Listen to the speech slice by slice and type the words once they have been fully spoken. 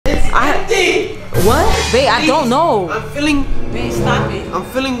What? Babe, I don't know. I'm feeling... Babe, stop it. I'm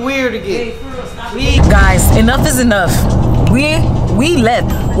feeling weird again. Babe, guys, enough is enough. We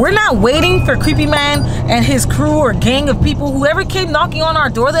left. We're not waiting for Creepy Man and his crew or gang of people. Whoever came knocking on our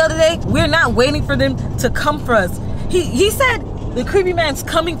door the other day, we're not waiting for them to come for us. He said the Creepy Man's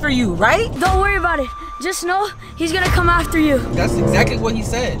coming for you, right? Don't worry about it. Just know he's gonna come after you. That's exactly what he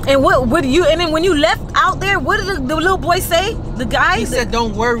said. And what you? And then when you left out there, what did the little boy say? The guy? He said,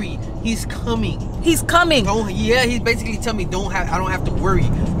 "Don't worry, he's coming." He's coming. Yeah, he's basically telling me I don't have to worry.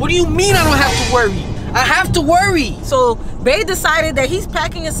 What do you mean I don't have to worry? I have to worry. So Bae decided that he's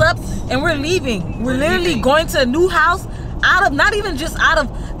packing us up and we're leaving. We're literally going to a new house not even just out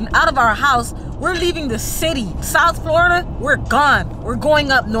of our house. We're leaving the city. South Florida, we're gone. We're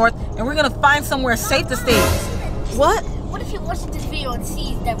going up north and we're gonna find somewhere safe to stay. What? What if he watches this video and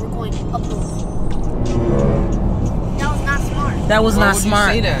sees that we're going up north? That was not smart. That was not smart.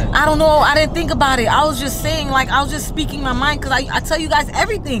 Why would you say that? I don't know. I didn't think about it. I was just saying, like, I was just speaking my mind because I tell you guys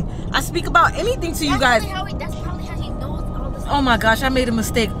everything. I speak about anything to you guys. That's probably how he knows all this. Oh my gosh, I made a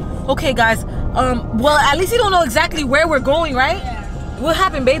mistake. Okay, guys. Well, at least you don't know exactly where we're going, right? Yeah. What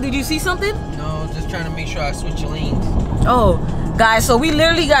happened, babe? Did you see something? No, just trying to make sure I switch lanes. Oh, guys, so we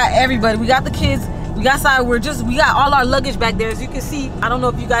literally got everybody. We got the kids. We got side. We got all our luggage back there. As you can see, I don't know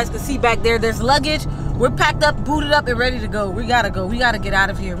if you guys can see back there. There's luggage. We're packed up, booted up, and ready to go. We gotta go. We gotta get out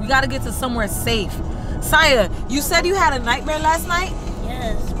of here. We gotta get to somewhere safe. Saya, you said you had a nightmare last night?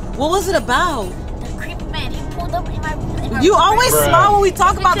 Yes. What was it about? The Creepy Man, he pulled up in my You always smile when we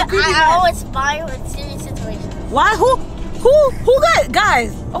talk about the Creepy Man. I always smile in serious situations. Why? Who got,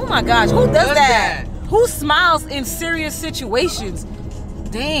 guys? Oh my gosh, who does that? Who smiles in serious situations?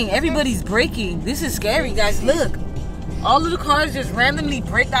 Dang, everybody's braking. This is scary, guys. Look, all of the cars just randomly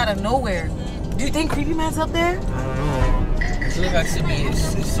braked out of nowhere. Do you think Creepy Man's up there? I don't know. It looks like to me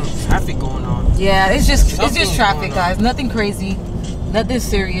it's some traffic going on. Yeah, it's just traffic, guys. Nothing crazy, nothing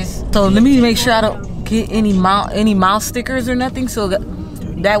serious. So let me make sure I don't get any mouse stickers or nothing, so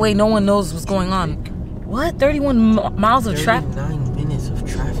that way no one knows what's going on. What? 31 miles of traffic? 39 minutes of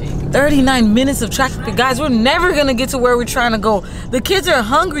traffic. 39 minutes of traffic. Guys, we're never gonna get to where we're trying to go. The kids are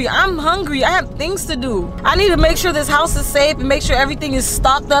hungry. I'm hungry. I have things to do. I need to make sure this house is safe and make sure everything is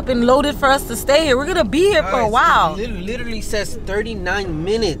stocked up and loaded for us to stay here. We're gonna be here for a while. It literally says 39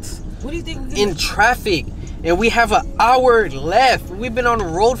 minutes. What do you think? In traffic. And we have an hour left. We've been on the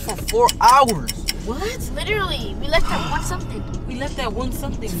road for 4 hours. What? Literally, we left at 1 something. We left at 1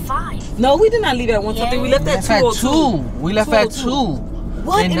 something. 5. No, we did not leave at 1 something. We left at 2:02. We left at 2.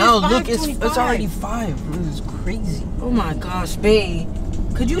 What? And now look, it's already 5. This is crazy. Oh my gosh, babe.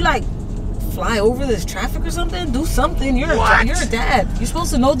 Could you like fly over this traffic or something? Do something. You're a dad. You're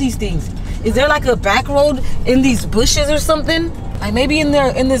supposed to know these things. Is there like a back road in these bushes or something? Like maybe in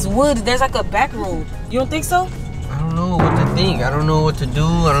this wood, there's like a back road. You don't think so? I don't know what to think. I don't know what to do.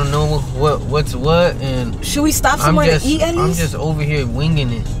 I don't know what's what. And should we stop somewhere to eat at least? I'm just over here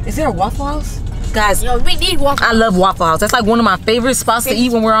winging it. Is there a Waffle House? Guys, yo, we need Waffle House. I love Waffle House. That's like one of my favorite spots to eat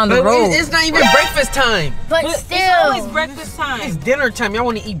when we're on the road. It's not even breakfast time. But still. It's always breakfast time. It's dinner time. Y'all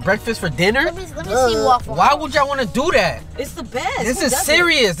want to eat breakfast for dinner? Let me see Waffle House. Why would y'all want to do that? It's the best. This is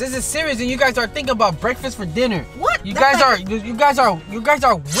serious. This is serious, and you guys are thinking about breakfast for dinner. What? You guys are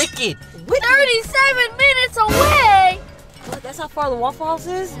wicked. 37 minutes away. What? That's how far the Waffle House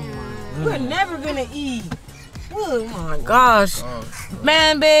is? We're never gonna eat. Oh my gosh.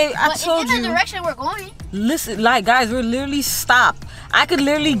 Man, babe, I told you. In the direction we're going. Listen, like, guys, we're literally stopped. I could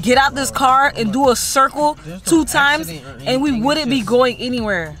literally get out this car and do a circle 2 times, and we wouldn't be going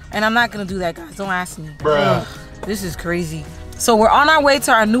anywhere. And I'm not gonna do that, guys. Don't ask me. Bruh. This is crazy. So we're on our way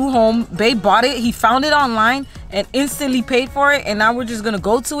to our new home. Babe bought it. He found it online and instantly paid for it. And now we're just gonna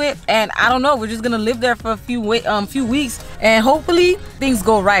go to it. And I don't know. We're just gonna live there for a few weeks, and hopefully things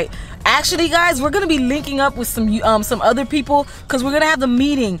go right. Actually, guys, we're gonna be linking up with some other people because we're gonna have the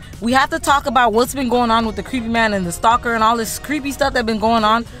meeting. We have to talk about what's been going on with the Creepy Man and the stalker and all this creepy stuff that's been going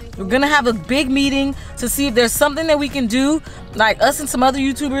on. We're gonna have a big meeting to see if there's something that we can do, like us and some other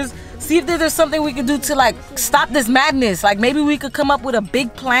YouTubers. See if there's something we can do to like stop this madness. Like maybe we could come up with a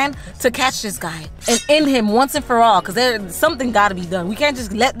big plan to catch this guy and end him once and for all. Because there's something got to be done. We can't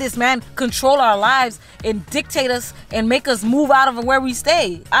just let this man control our lives and dictate us and make us move out of where we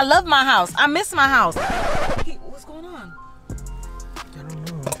stay. I love my house. I miss my house. What's going on? I don't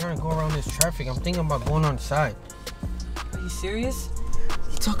know. I'm trying to go around this traffic. I'm thinking about going on the side. Are you serious?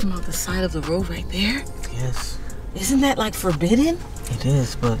 You talking about the side of the road right there? Yes. Isn't that like forbidden? It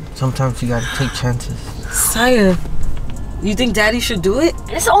is, but sometimes you gotta take chances. Saya, you think Daddy should do it?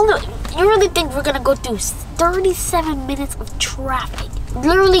 It's only. You really think we're gonna go through 37 minutes of traffic?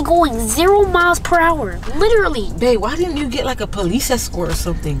 literally going 0 miles per hour. Literally. Babe, why didn't you get like a police escort or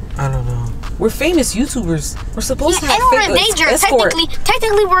something? I don't know. We're famous YouTubers. We're supposed to have and we're in danger. escort.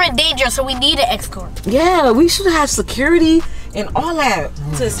 Technically, we're in danger, so we need an escort. Yeah, we should have security and all that.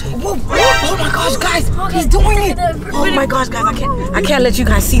 Whoa, oh my gosh, guys, he's doing it. Oh my gosh, guys, I can't let you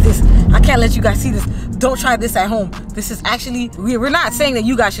guys see this. I can't let you guys see this. Don't try this at home. This is actually, we're not saying that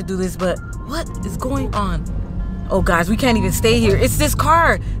you guys should do this, but what is going on? Oh guys, we can't even stay here. It's this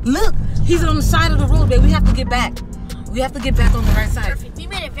car. Look, he's on the side of the road, babe. We have to get back. We have to get back on the right side. We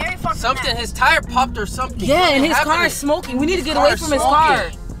made it very far. Something, his tire popped or something. Yeah, and his car is smoking. We need to get away from his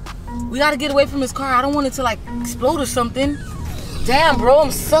car. We gotta get away from his car. I don't want it to like explode or something. Damn, bro,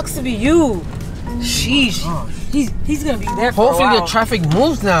 it sucks to be you. Sheesh. He's gonna be there for a while. Hopefully the traffic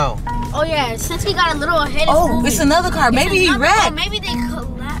moves now. Oh yeah, since we got a little ahead. Oh, it's another car. Maybe he wrecked. Oh, maybe they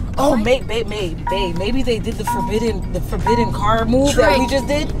collapsed. Oh, babe, maybe they did the forbidden car move that we just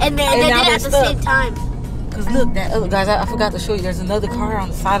did, and they did it at the same time. Cause look, that other guys, I forgot to show you. There's another car on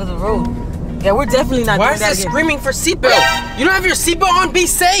the side of the road. Yeah, we're definitely not doing that again. Why is it screaming for seatbelt? You don't have your seatbelt on. Be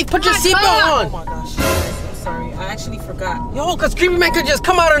safe. Put your seatbelt on. Oh my gosh, I'm sorry. I actually forgot. Yo, cause Creepy Man could just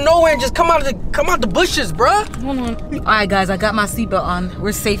come out of nowhere and just come out the bushes, bruh. Hold on. All right, guys, I got my seatbelt on.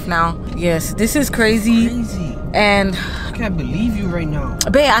 We're safe now. Yes, this is crazy. And I can't believe you right now.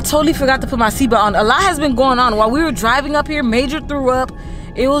 Babe, I totally forgot to put my seatbelt on. A lot has been going on. While we were driving up here, Major threw up.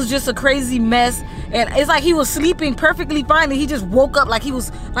 It was just a crazy mess. And it's like he was sleeping perfectly fine and he just woke up like he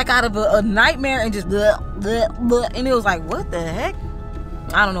was like out of a nightmare and just bleh, bleh, bleh. And it was like, what the heck?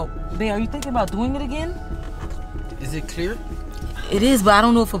 I don't know. Babe, are you thinking about doing it again? Is it clear? It is, but I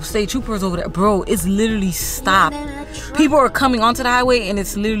don't know if a state trooper is over there. Bro, it's literally stopped. People are coming onto the highway and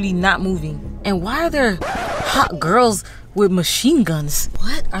it's literally not moving. And why are there hot girls with machine guns?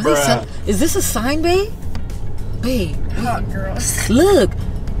 What? Are they? Is this a sign, babe? Babe. Hot girls. Look.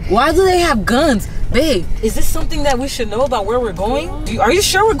 Why do they have guns? Babe, is this something that we should know about where we're going? Are you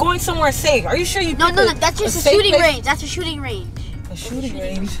sure we're going somewhere safe? Are you sure you No, that's just a shooting range. That's a shooting range. A shooting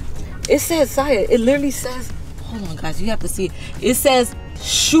range? It says, Saya, it literally says, hold on guys, you have to see it. It says,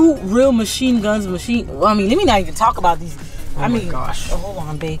 shoot real machine guns, well, I mean, let me not even talk about these. Oh my gosh. Oh, hold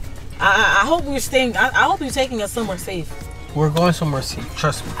on, babe. I hope we're staying, I hope you're taking us somewhere safe. We're going somewhere safe,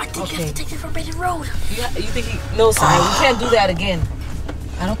 trust me. I think you have to take the forbidden road. You think no, Saya, we can't do that again.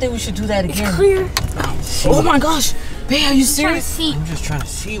 I don't think we should do that again. It's clear. Oh my gosh. Babe, are you serious? I'm just trying to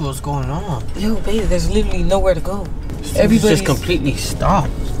see what's going on. Yo, babe, there's literally nowhere to go. Everybody's just completely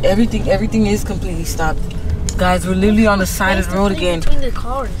stopped. Everything is completely stopped. Guys, we're literally on the side of the road again. Between the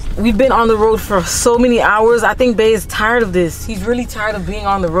cars. We've been on the road for so many hours. I think Bae is tired of this. He's really tired of being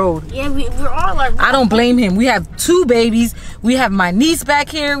on the road. Yeah, we're all like... I don't blame him. We have 2 babies. We have my niece back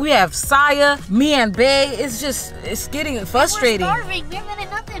here. We have Saya, me and Bae. It's getting frustrating. We're starving. We haven't eaten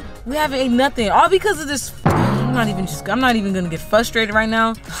nothing. We haven't eaten nothing. All because of this. I'm not even gonna get frustrated right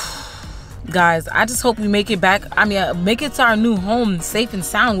now. Guys, I just hope we make it back. I mean, make it to our new home safe and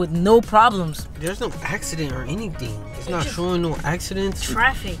sound with no problems. There's no accident or anything. It's not showing no accidents.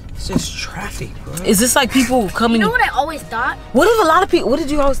 Traffic. It's just traffic, bro. Is this like people coming? You know what I always thought? What if a lot of people? What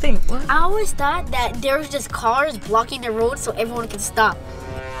did you always think? What? I always thought that there was just cars blocking the road so everyone can stop.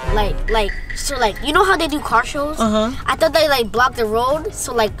 So you know how they do car shows? I thought they like block the road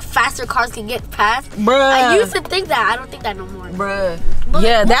so like faster cars can get past. Bruh. I used to think that. I don't think that no more. Bruh.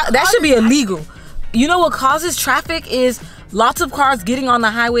 Yeah, that should be illegal. You know what causes traffic is lots of cars getting on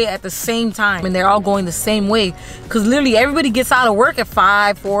the highway at the same time and they're all going the same way. Because literally everybody gets out of work at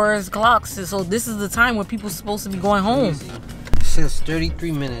 5, 4 o'clock. So this is the time when people are supposed to be going home. It says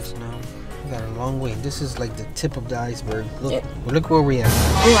 33 minutes now. We got a long way. This is like the tip of the iceberg. Look where we at.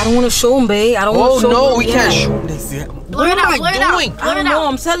 Oh, I don't want to show them, babe. I don't want to show them. Oh, no, we can't show this yet. What am I doing? I don't know.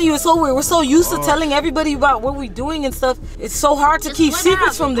 I'm telling you, it's so weird. We're so used to telling everybody about what we're doing and stuff. It's so hard to keep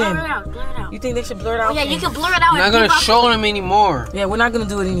secrets from them. Blur it out. You think they should blur it out? Oh, yeah, you can blur it out. I'm not going to show them anymore. Yeah, we're not going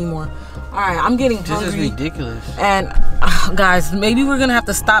to do it anymore. All right, I'm getting hungry. This is ridiculous. And, guys, maybe we're going to have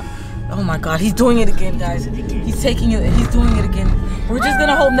to stop. Oh, my God. He's doing it again, guys. He's taking it. He's doing it again. We're just going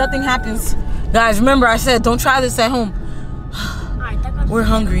to hope nothing happens. Guys, remember I said don't try this at home. We're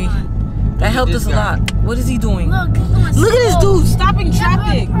hungry. That helped us a lot. What is he doing? Look at this dude stopping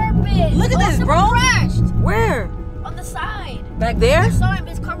traffic. Look at this, bro. Crashed. Where? On the side. Back there? I saw him.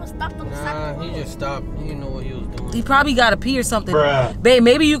 His car was stopped on the side. Nah, he just stopped. He didn't know what he was doing. He probably got to pee or something. Bruh. Babe,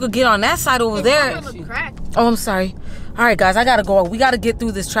 maybe you could get on that side over there. Oh, I'm sorry. All right, guys, I got to go. We got to get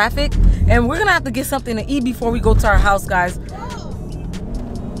through this traffic. And we're going to have to get something to eat before we go to our house, guys.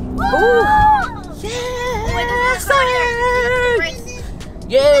 Ooh.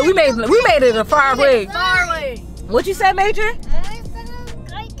 Yeah, we made it a far way. What you say, Major?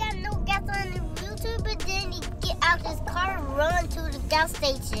 run to the gas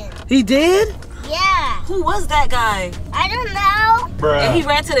station. He did? Yeah. Who was that guy? I don't know. Bruh. And he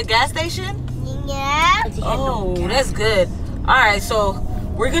ran to the gas station? Yeah. Oh, that's good. All right, so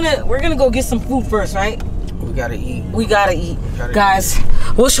we're gonna go get some food first, right? We gotta eat. We gotta eat, guys.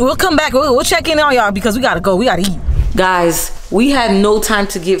 We'll come back. We'll check in on y'all because we gotta go. We gotta eat, guys. We had no time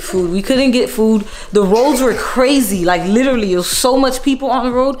to get food. We couldn't get food. The roads were crazy. Like literally, there was so much people on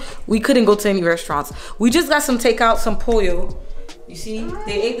the road. We couldn't go to any restaurants. We just got some takeout, some pollo. You see,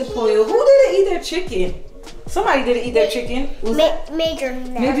 they ate the pollo. Who didn't eat their chicken? Somebody didn't eat their chicken. Major.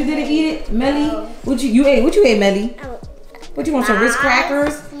 Major didn't eat it. Melly, what you ate? What you ate, Melly? What you want? Some Ritz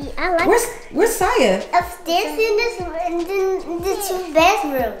crackers? I like. Where's Saya? Upstairs in the 2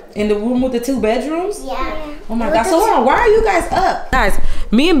 bedrooms. In the room with the 2 bedrooms? Yeah. Oh my God. So hold on, why are you guys up? Guys,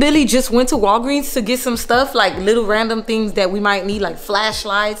 me and Billy just went to Walgreens to get some stuff, like little random things that we might need, like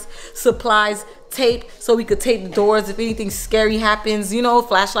flashlights, supplies, tape, so we could tape the doors if anything scary happens, you know,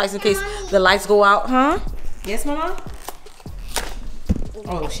 flashlights in case the lights go out. Huh? Yes, Mama?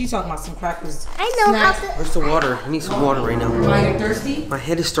 Oh, she's talking about some crackers. I know how to. Where's the water? I need some water right now. Why, you thirsty? My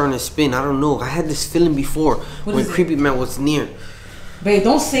head is starting to spin. I don't know. I had this feeling before when Creepy Man was near. Babe,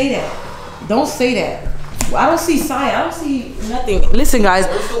 don't say that. Don't say that. I don't see Saya. I don't see nothing. Listen, guys.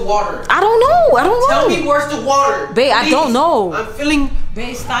 Where's the water? I don't know. I don't know. Tell me where's the water. Babe, I don't know. I'm feeling.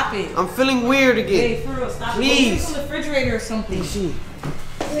 Babe, stop it. I'm feeling weird again. Babe, for real, stop Please. it. Go to the refrigerator or something. See.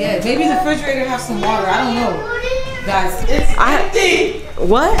 Yeah, maybe the refrigerator has some water. I don't know. Guys, It's empty.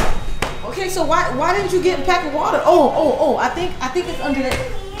 What? Okay, so why didn't you get a pack of water? Oh, I think it's under that.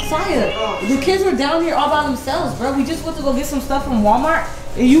 Saya, the kids were down here all by themselves, bro. We just went to go get some stuff from Walmart,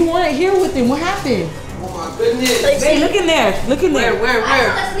 and you weren't here with them. What happened? Oh my goodness. Babe, look in there. Look in there. Where?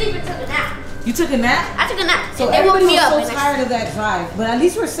 I sleep and took a nap. You took a nap? I took a nap. So And they woke everybody me was up. so tired of that drive, but at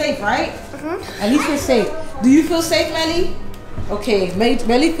least we're safe, right? At least we're safe. Do you feel safe, Melly? Okay,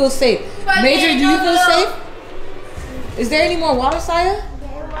 Melly feels safe. Major, do you feel safe? Is there any more water, Saya?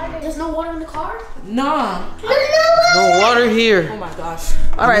 There's no water in the car? Nah. No water here. Oh my gosh.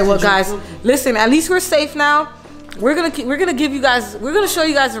 All right, well, guys, listen. At least we're safe now. We're gonna give you guys. We're gonna show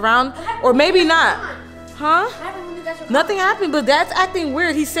you guys around, or maybe not. Huh? Nothing happened, but Dad's acting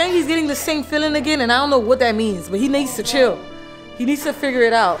weird. He's saying he's getting the same feeling again, and I don't know what that means. But he needs to chill. He needs to figure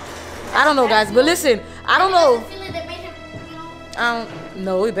it out. I don't know, guys. But listen, I don't know.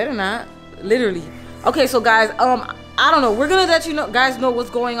 No, it better not. Literally. Okay, so guys, I don't know. We're gonna let you guys know what's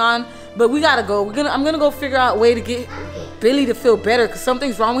going on, but we gotta go. I'm gonna go figure out a way to get Billy to feel better, because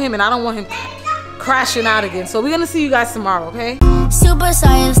something's wrong with him, and I don't want him crashing out again. So we're gonna see you guys tomorrow, okay? Super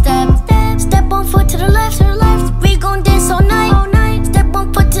Saiyan step 1 foot to the left, we gon' dance all night, step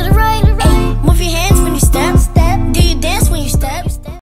 1 foot to the right, move your hands.